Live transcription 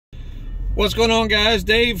What's going on, guys?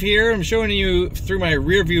 Dave here. I'm showing you through my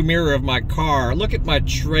rear view mirror of my car. Look at my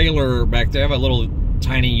trailer back there. I have a little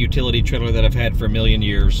tiny utility trailer that I've had for a million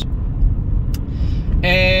years.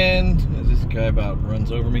 And this guy about runs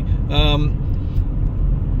over me.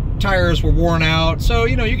 Tires were worn out. So,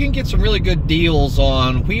 you know, you can get some really good deals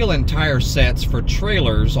on wheel and tire sets for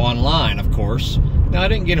trailers online, of course. Now, I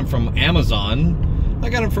didn't get them from Amazon. I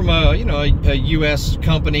got them from a U.S.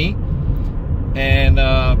 company. And,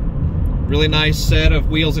 really nice set of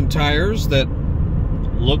wheels and tires that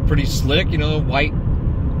look pretty slick, you know, white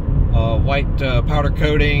powder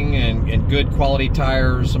coating and good quality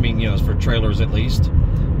tires. I mean, you know, it's for trailers at least.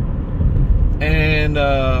 And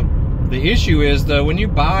the issue is, though, when you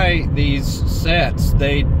buy these sets,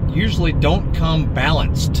 they usually don't come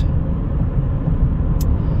balanced.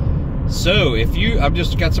 So I've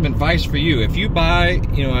just got some advice for you. If you buy,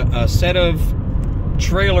 you know, a set of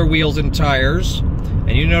trailer wheels and tires,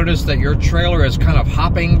 and you notice that your trailer is kind of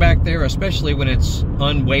hopping back there, especially when it's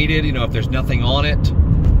unweighted, you know, if there's nothing on it,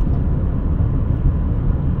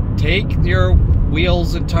 take your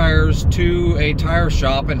wheels and tires to a tire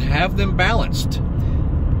shop and have them balanced.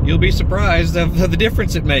 You'll be surprised of the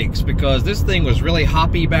difference it makes, because this thing was really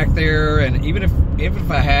hoppy back there, and even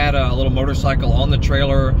if I had a little motorcycle on the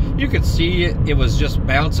trailer, you could see it was just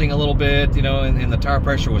bouncing a little bit, you know, and the tire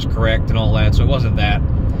pressure was correct and all that, so it wasn't that.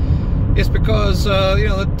 It's because, you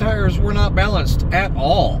know, the tires were not balanced at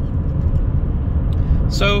all.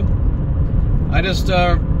 So, I just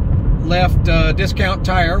left Discount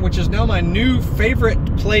Tire, which is now my new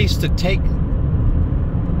favorite place to take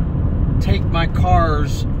my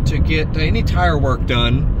cars to get any tire work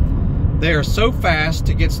done. They are so fast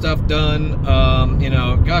to get stuff done. You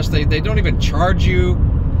know, gosh, they don't even charge you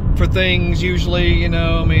for things usually, you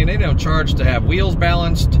know. I mean, they don't charge to have wheels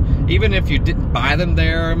balanced, even if you didn't buy them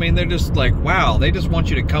there. I mean, they're just like, wow, they just want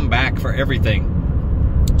you to come back for everything.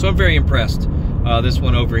 So I'm very impressed. This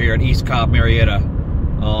one over here at East Cobb, Marietta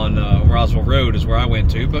on Roswell Road is where I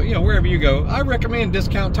went to, but you know, wherever you go, I recommend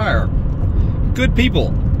Discount Tire. Good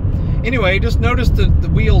people. Anyway, just notice the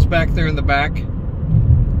wheels back there in the back,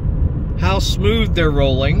 how smooth they're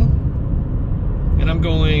rolling. And I'm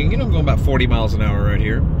going, you know, I'm going about 40 miles an hour right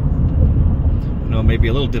here. You know, maybe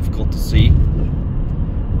a little difficult to see,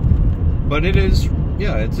 but it is,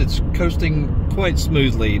 yeah, it's coasting quite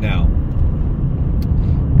smoothly now.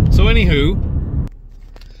 So anywho,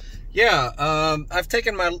 yeah, I've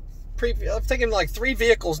taken like 3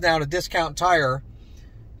 vehicles now to Discount Tire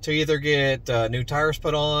to either get new tires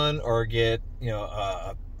put on or get, you know,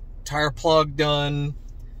 a tire plug done.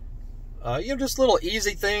 You know, just little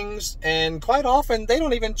easy things, and quite often they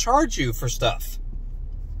don't even charge you for stuff.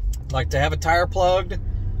 Like to have a tire plugged,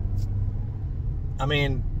 I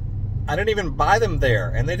mean, I didn't even buy them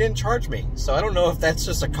there, and they didn't charge me. So I don't know if that's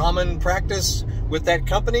just a common practice with that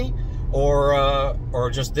company, or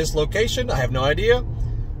just this location. I have no idea.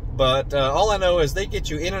 But all I know is they get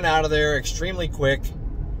you in and out of there extremely quick.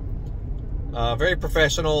 Very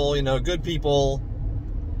professional, you know, good people,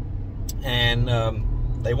 and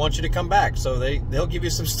they want you to come back, so they'll give you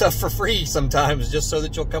some stuff for free sometimes, just so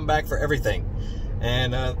that you'll come back for everything.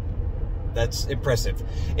 And that's impressive.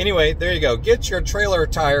 Anyway, there you go. Get your trailer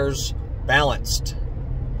tires balanced.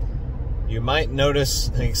 You might notice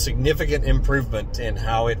a significant improvement in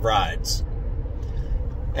how it rides.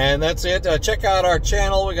 And that's it. Check out our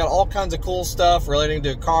channel. We got all kinds of cool stuff relating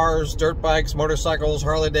to cars, dirt bikes, motorcycles,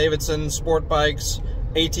 Harley-Davidson, sport bikes,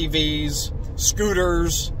 ATVs,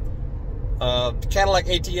 scooters, Cadillac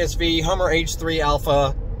ATS-V, Hummer H3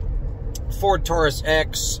 Alpha, Ford Taurus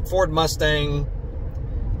X, Ford Mustang,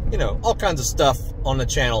 you know, all kinds of stuff on the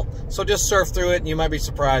channel. So just surf through it and you might be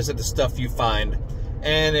surprised at the stuff you find.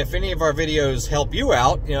 And if any of our videos help you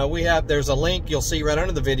out, you know, there's a link you'll see right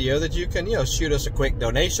under the video that you can, you know, shoot us a quick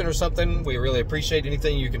donation or something. We really appreciate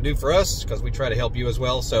anything you can do for us, because we try to help you as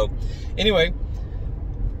well. So anyway,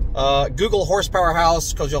 Google Horsepower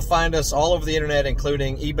House, because you'll find us all over the internet,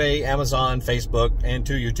 including eBay, Amazon, Facebook, and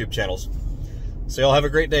 2 YouTube channels. So y'all have a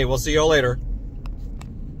great day. We'll see y'all later.